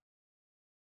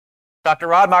 Dr.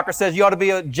 Rodmacher says you ought to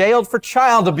be jailed for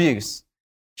child abuse,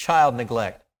 child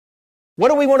neglect. What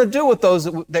do we want to do with those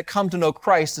that come to know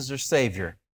Christ as their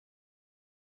Savior?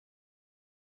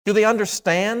 Do they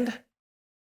understand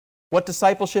what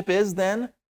discipleship is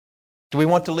then? Do we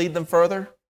want to lead them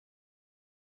further?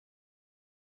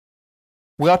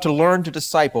 We ought to learn to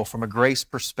disciple from a grace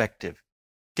perspective.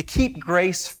 To keep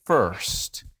grace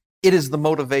first, it is the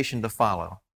motivation to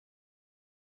follow.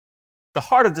 The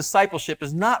heart of discipleship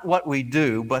is not what we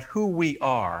do, but who we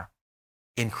are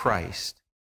in Christ.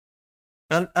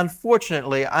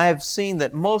 Unfortunately, I have seen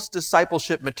that most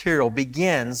discipleship material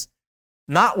begins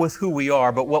not with who we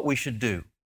are, but what we should do.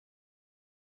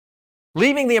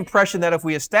 Leaving the impression that if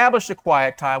we establish a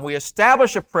quiet time, we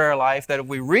establish a prayer life, that if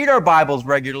we read our Bibles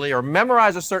regularly or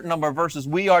memorize a certain number of verses,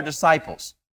 we are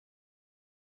disciples.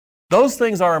 Those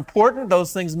things are important.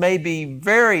 Those things may be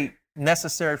very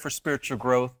necessary for spiritual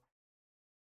growth,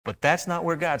 but that's not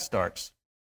where God starts.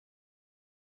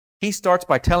 He starts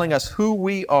by telling us who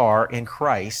we are in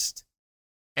Christ.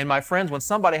 And my friends, when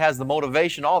somebody has the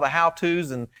motivation, all the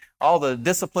how-tos and all the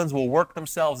disciplines will work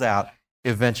themselves out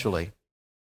eventually.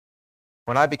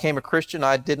 When I became a Christian,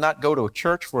 I did not go to a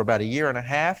church for about 1.5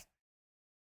 years,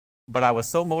 but I was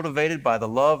so motivated by the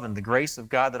love and the grace of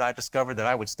God that I discovered that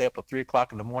I would stay up till 3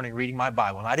 o'clock in the morning reading my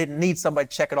Bible. And I didn't need somebody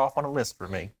to check it off on a list for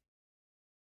me.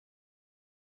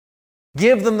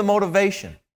 Give them the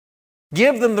motivation.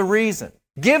 Give them the reason.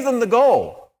 Give them the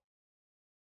goal.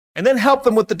 And then help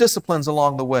them with the disciplines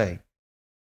along the way.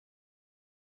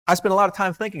 I spent a lot of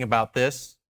time thinking about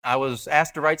this. I was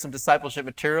asked to write some discipleship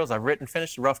materials. I've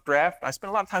finished a rough draft. I spent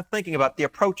a lot of time thinking about the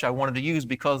approach I wanted to use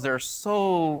because there are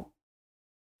so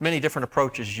many different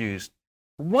approaches used.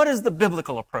 What is the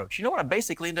biblical approach? You know what I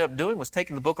basically ended up doing was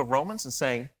taking the book of Romans and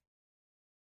saying,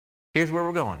 here's where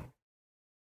we're going.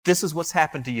 This is what's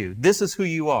happened to you. This is who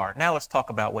you are. Now let's talk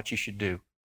about what you should do.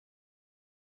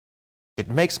 It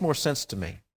makes more sense to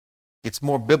me. It's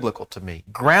more biblical to me.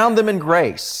 Ground them in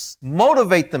grace.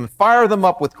 Motivate them. Fire them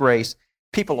up with grace.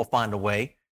 People will find a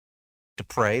way to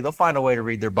pray. They'll find a way to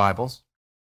read their Bibles.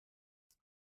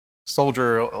 Old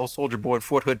soldier boy in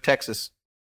Fort Hood, Texas,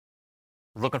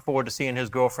 looking forward to seeing his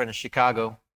girlfriend in Chicago.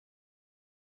 And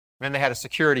then they had a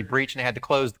security breach and they had to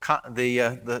close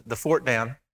the fort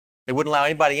down. They wouldn't allow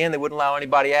anybody in. They wouldn't allow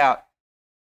anybody out.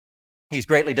 He's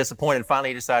greatly disappointed.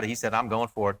 Finally, he said, I'm going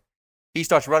for it. He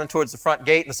starts running towards the front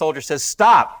gate and the soldier says,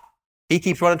 stop. He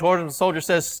keeps running towards him and the soldier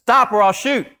says, stop or I'll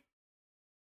shoot.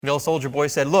 The old soldier boy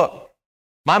said, look,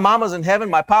 my mama's in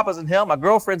heaven, my papa's in hell, my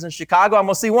girlfriend's in Chicago. I'm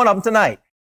going to see one of them tonight.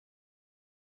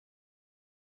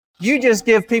 You just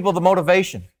give people the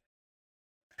motivation.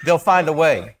 They'll find a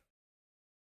way.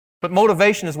 But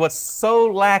motivation is what's so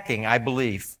lacking, I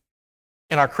believe,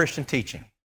 in our Christian teaching.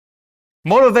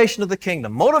 Motivation of the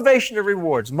kingdom, motivation of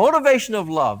rewards, motivation of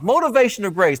love, motivation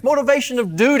of grace, motivation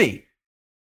of duty.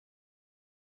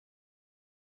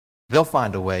 They'll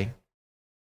find a way.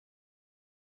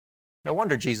 No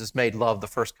wonder Jesus made love the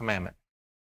first commandment.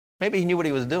 Maybe he knew what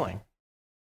he was doing.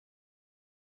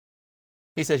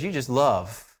 He says, you just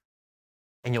love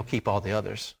and you'll keep all the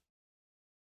others.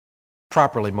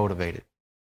 Properly motivated.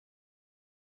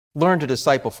 Learn to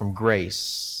disciple from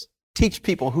grace. Teach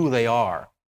people who they are.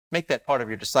 Make that part of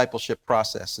your discipleship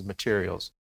process and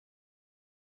materials.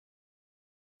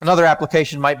 Another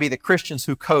application might be that Christians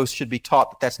who coast should be taught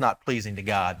that that's not pleasing to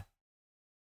God.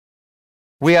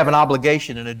 We have an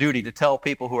obligation and a duty to tell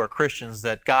people who are Christians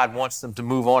that God wants them to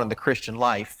move on in the Christian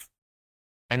life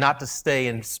and not to stay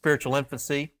in spiritual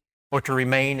infancy or to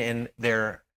remain in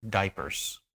their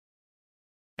diapers.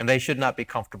 And they should not be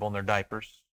comfortable in their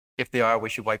diapers. If they are, we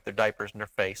should wipe their diapers in their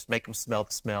face, make them smell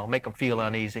the smell, make them feel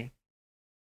uneasy.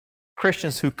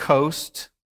 Christians who coast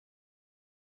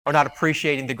are not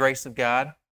appreciating the grace of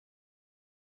God,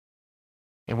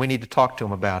 and we need to talk to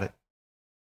them about it.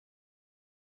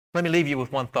 Let me leave you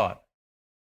with one thought.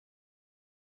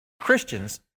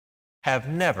 Christians have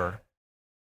never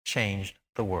changed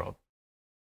the world.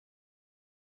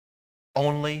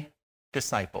 Only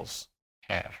disciples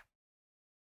have.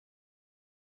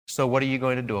 So what are you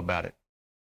going to do about it?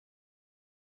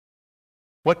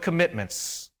 What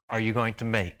commitments are you going to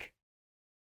make?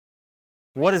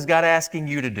 What is God asking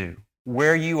you to do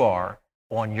where you are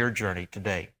on your journey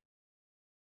today?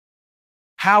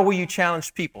 How will you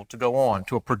challenge people to go on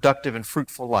to a productive and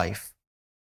fruitful life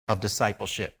of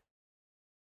discipleship?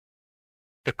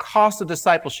 The cost of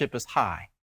discipleship is high,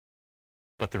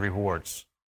 but the rewards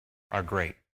are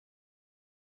great.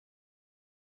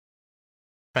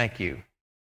 Thank you.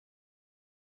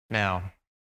 Now,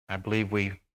 I believe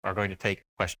we are going to take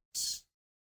questions.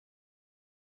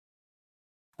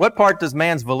 What part does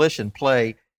man's volition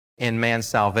play in man's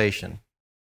salvation?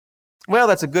 Well,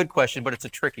 that's a good question, but it's a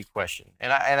tricky question.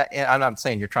 And I'm not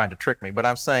saying you're trying to trick me, but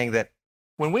I'm saying that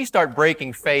when we start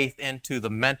breaking faith into the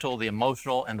mental, the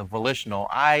emotional, and the volitional,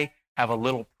 I have a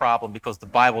little problem because the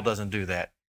Bible doesn't do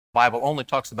that. The Bible only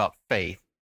talks about faith.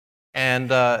 And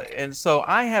so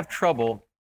I have trouble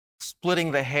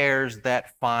splitting the hairs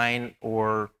that fine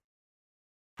or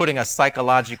putting a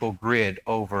psychological grid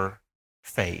over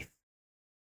faith.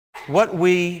 What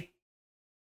we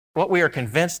are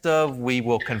convinced of, we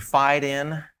will confide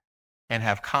in and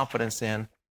have confidence in.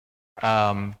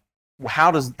 How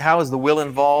is the will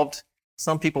involved?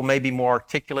 Some people may be more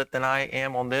articulate than I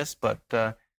am on this, but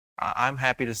I'm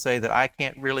happy to say that I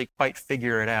can't really quite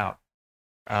figure it out.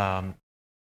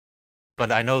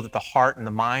 But I know that the heart and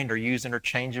the mind are used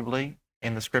interchangeably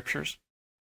in the Scriptures.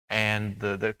 And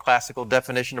the classical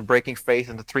definition of breaking faith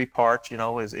into three parts,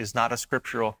 is not a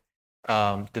scriptural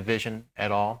division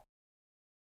at all.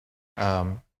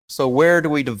 So where do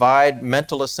we divide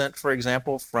mental assent, for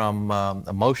example, from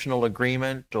emotional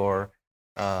agreement or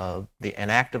an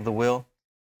act of the will?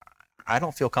 I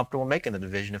don't feel comfortable making the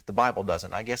division if the Bible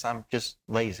doesn't. I guess I'm just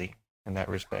lazy in that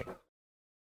respect.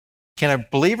 Can a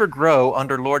believer grow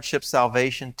under Lordship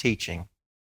salvation teaching?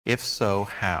 If so,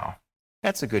 how?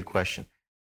 That's a good question.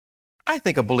 I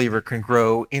think a believer can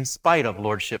grow in spite of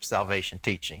Lordship salvation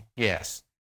teaching, yes.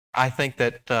 I think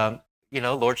that,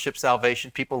 Lordship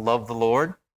salvation, people love the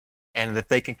Lord, and that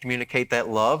they can communicate that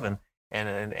love,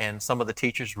 and some of the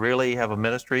teachers really have a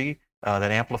ministry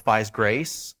that amplifies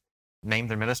grace, name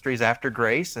their ministries after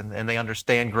grace, and they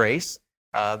understand grace.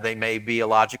 They may be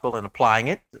illogical in applying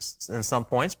it in some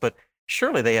points, but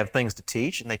surely they have things to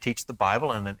teach, and they teach the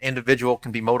Bible, and an individual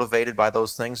can be motivated by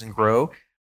those things and grow.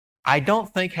 I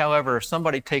don't think, however, if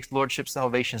somebody takes Lordship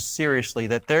salvation seriously,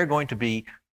 that they're going to be,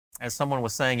 as someone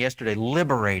was saying yesterday,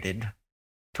 liberated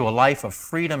to a life of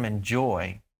freedom and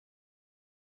joy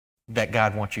that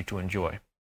God wants you to enjoy.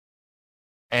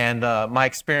 And my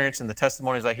experience and the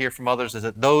testimonies I hear from others is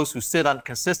that those who sit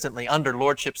consistently under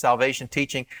Lordship salvation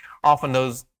teaching, often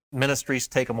those ministries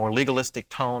take a more legalistic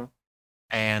tone,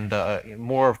 and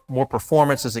more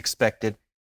performance is expected,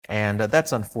 and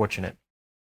that's unfortunate.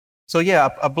 So yeah,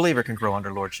 a believer can grow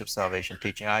under Lordship salvation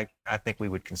teaching. I think we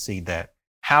would concede that.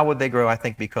 How would they grow? I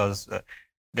think because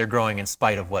they're growing in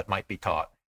spite of what might be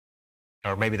taught.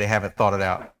 Or maybe they haven't thought it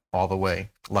out all the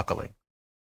way, luckily.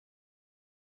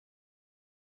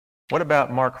 What about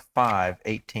Mark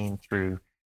 5:18 through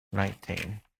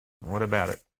 19? What about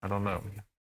it? I don't know.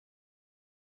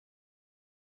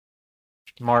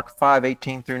 Mark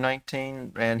 5:18 through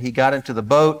 19, and he got into the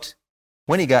boat.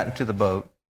 When he got into the boat,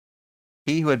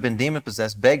 he who had been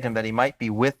demon-possessed begged him that he might be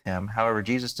with him. However,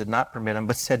 Jesus did not permit him,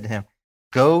 but said to him,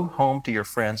 "Go home to your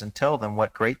friends and tell them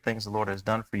what great things the Lord has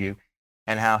done for you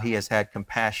and how he has had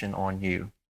compassion on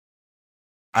you."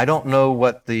 I don't know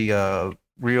what the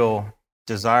real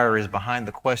desire is behind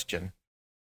the question.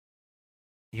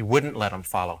 He wouldn't let him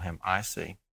follow him, I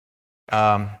see.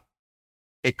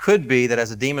 It could be that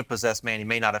as a demon-possessed man, he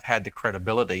may not have had the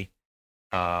credibility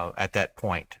at that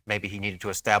point. Maybe he needed to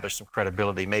establish some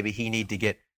credibility. Maybe he needed to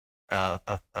get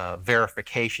a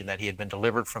verification that he had been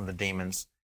delivered from the demons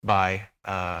by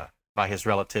his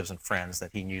relatives and friends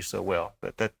that he knew so well.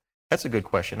 But that's a good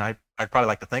question. I'd probably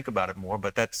like to think about it more,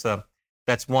 but that's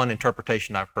one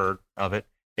interpretation I've heard of it.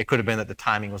 It could have been that the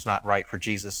timing was not right for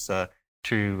Jesus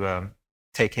to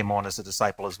take him on as a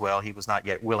disciple as well. He was not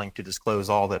yet willing to disclose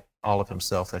all of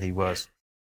himself that he was.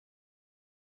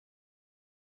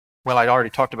 Well, I'd already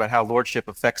talked about how Lordship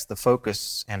affects the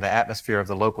focus and the atmosphere of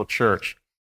the local church.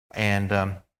 And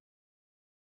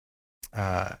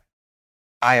I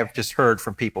have just heard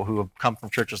from people who have come from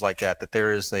churches like that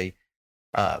there is a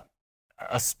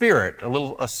spirit,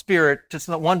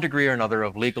 to one degree or another,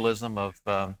 of legalism, of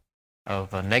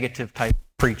a negative type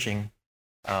preaching,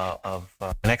 of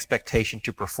an expectation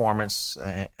to performance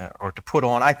or to put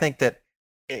on. I think that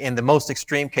in the most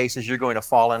extreme cases, you're going to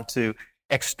fall into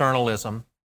externalism,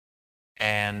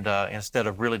 and instead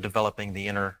of really developing the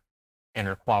inner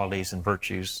qualities and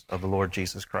virtues of the Lord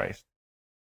Jesus Christ.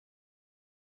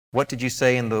 What did you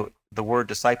say in the word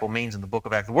disciple means in the book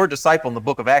of Acts? The word disciple in the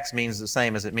book of Acts means the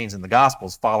same as it means in the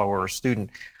Gospels, follower or student.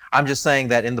 I'm just saying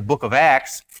that in the book of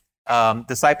Acts,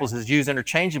 disciples is used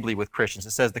interchangeably with Christians.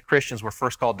 It says the Christians were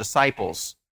first called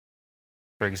disciples,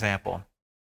 for example.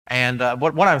 And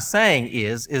what I'm saying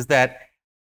is that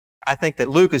I think that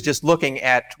Luke is just looking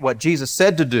at what Jesus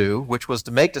said to do, which was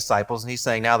to make disciples, and he's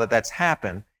saying now that that's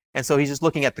happened, And so he's just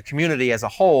looking at the community as a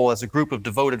whole, as a group of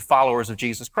devoted followers of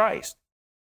Jesus Christ.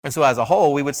 And so as a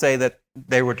whole, we would say that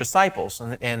they were disciples,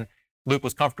 and Luke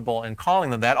was comfortable in calling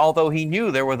them that, although he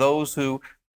knew there were those who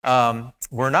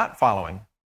were not following.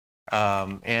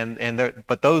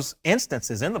 But those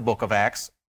instances in the book of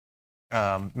Acts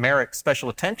merit special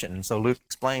attention. And so Luke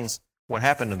explains what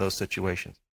happened in those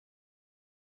situations.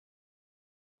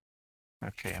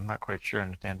 Okay, I'm not quite sure I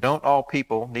understand. Don't all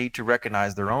people need to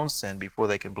recognize their own sin before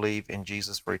they can believe in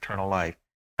Jesus for eternal life?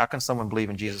 How can someone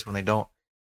believe in Jesus when they don't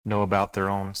know about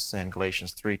their own sin?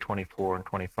 Galatians 3:24 and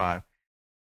 25.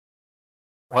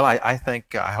 Well, I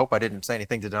think, I hope I didn't say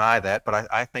anything to deny that, but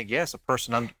I think, yes, a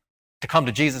person to come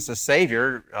to Jesus as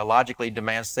Savior logically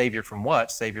demands Savior from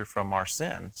what? Savior from our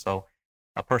sin. So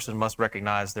a person must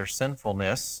recognize their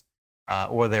sinfulness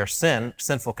or their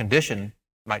sinful condition,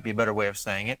 might be a better way of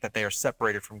saying it, that they are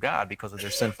separated from God because of their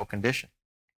sinful condition.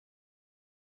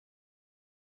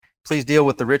 Please deal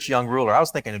with the rich young ruler. I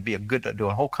was thinking it'd be good to do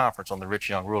a whole conference on the rich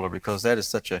young ruler because that is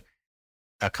such a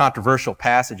controversial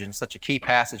passage and such a key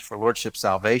passage for lordship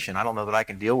salvation. I don't know that I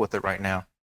can deal with it right now.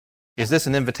 Is this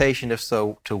an invitation? If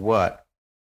so, to what?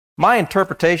 My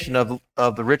interpretation of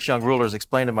the rich young ruler is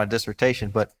explained in my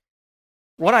dissertation, but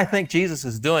what I think Jesus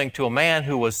is doing to a man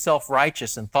who was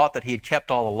self-righteous and thought that he had kept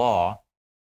all the law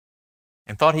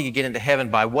and thought he could get into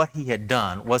heaven by what he had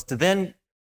done was to then,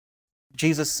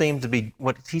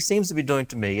 what he seems to be doing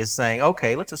to me is saying,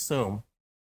 okay, let's assume,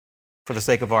 for the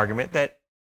sake of argument, that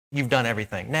you've done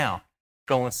everything. Now,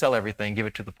 go and sell everything, give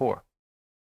it to the poor.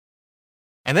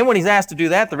 And then when he's asked to do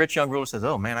that, the rich young ruler says,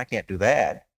 oh man, I can't do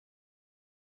that.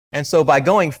 And so by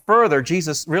going further,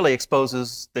 Jesus really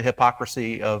exposes the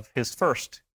hypocrisy of his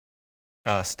first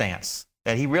stance,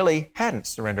 that he really hadn't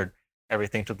surrendered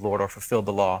everything to the Lord or fulfilled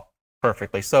the law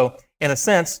perfectly. So in a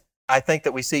sense, I think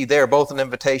that we see there both an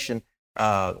invitation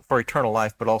for eternal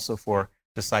life, but also for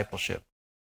discipleship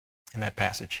in that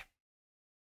passage.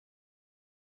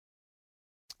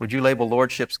 Would you label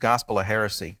lordship's gospel a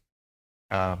heresy?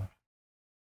 Not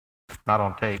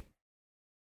on tape.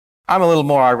 I'm a little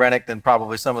more ironic than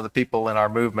probably some of the people in our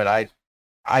movement.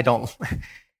 I don't.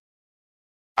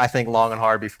 I think long and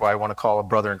hard before I want to call a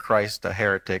brother in Christ a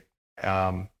heretic.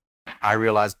 I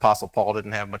realize Apostle Paul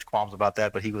didn't have much qualms about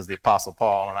that, but he was the Apostle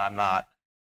Paul, and I'm not.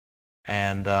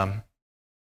 And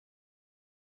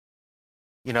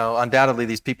undoubtedly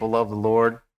these people love the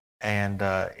Lord, and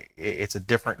it's a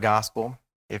different gospel.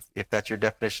 If that's your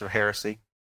definition of heresy.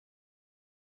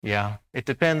 Yeah, it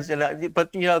depends.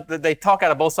 But they talk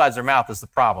out of both sides of their mouth is the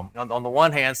problem. On the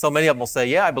one hand, so many of them will say,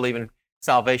 yeah, I believe in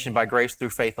salvation by grace through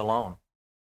faith alone.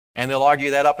 And they'll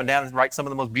argue that up and down and write some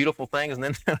of the most beautiful things, and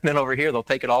then over here they'll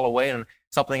take it all away and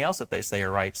something else that they say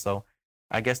are right. So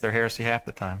I guess they're heresy half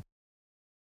the time.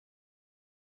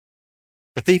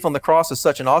 The thief on the cross is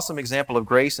such an awesome example of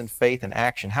grace and faith and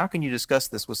action. How can you discuss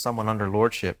this with someone under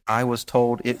lordship? I was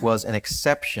told it was an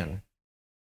exception.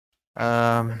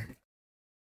 An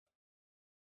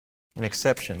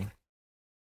exception.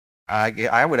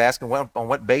 I would ask him, on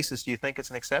what basis do you think it's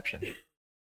an exception?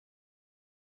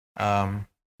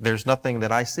 There's nothing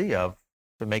that I see of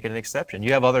to make it an exception.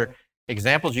 You have other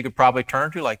examples you could probably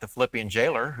turn to, like the Philippian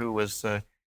jailer who was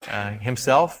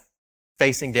himself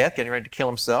facing death, getting ready to kill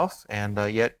himself, and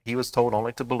yet he was told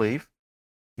only to believe.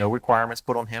 No requirements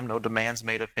put on him, no demands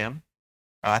made of him.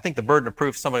 I think the burden of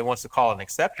proof somebody wants to call it an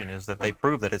exception is that they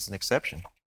prove that it's an exception.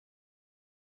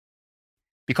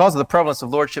 Because of the prevalence of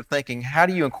lordship thinking, how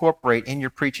do you incorporate in your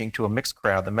preaching to a mixed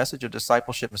crowd the message of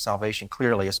discipleship and salvation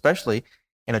clearly, especially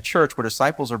in a church where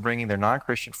disciples are bringing their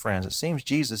non-Christian friends? It seems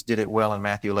Jesus did it well in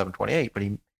Matthew 11:28, but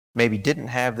he maybe didn't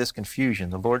have this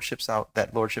confusion that lordship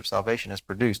salvation has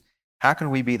produced. How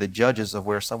can we be the judges of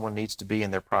where someone needs to be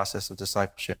in their process of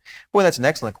discipleship? Boy, that's an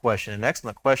excellent question. An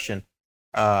excellent question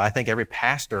I think every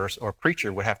pastor or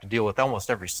preacher would have to deal with almost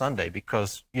every Sunday,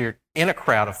 because you're in a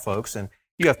crowd of folks and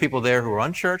you have people there who are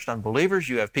unchurched, unbelievers.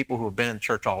 You have people who have been in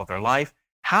church all of their life.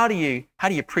 How do you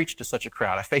preach to such a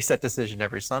crowd? I face that decision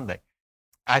every Sunday.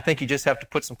 I think you just have to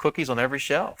put some cookies on every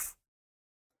shelf.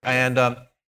 And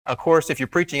of course, if you're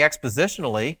preaching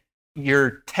expositionally,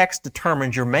 your text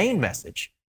determines your main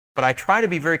message. But I try to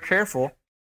be very careful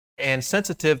and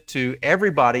sensitive to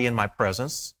everybody in my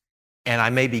presence. And I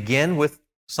may begin with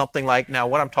something like, now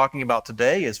what I'm talking about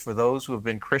today is for those who have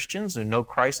been Christians and know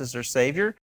Christ as their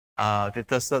Savior. If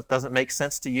this doesn't make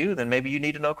sense to you, then maybe you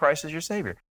need to know Christ as your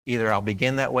Savior. Either I'll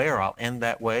begin that way or I'll end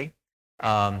that way.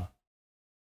 I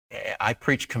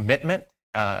preach commitment.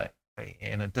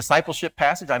 In a discipleship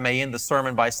passage, I may end the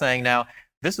sermon by saying, now,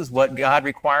 this is what God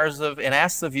requires of and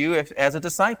asks of you as a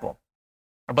disciple.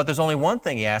 But there's only one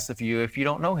thing he asks of you if you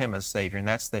don't know him as Savior, and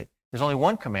that's that There's only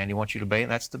one command he wants you to obey,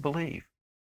 and that's to believe.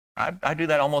 I do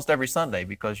that almost every Sunday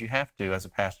because you have to, as a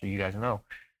pastor, you guys know,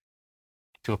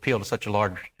 to appeal to such a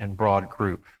large and broad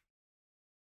group.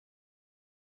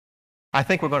 I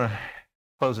think we're going to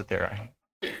close it there.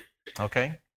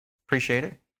 Okay? Appreciate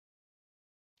it.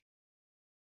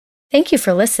 Thank you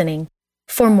for listening.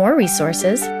 For more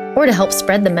resources, or to help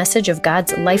spread the message of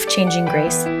God's life-changing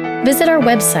grace, visit our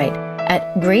website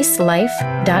at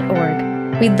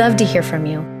gracelife.org. We'd love to hear from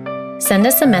you. Send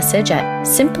us a message at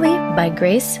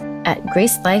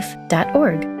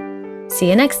simplybygrace@gracelife.org. See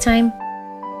you next time.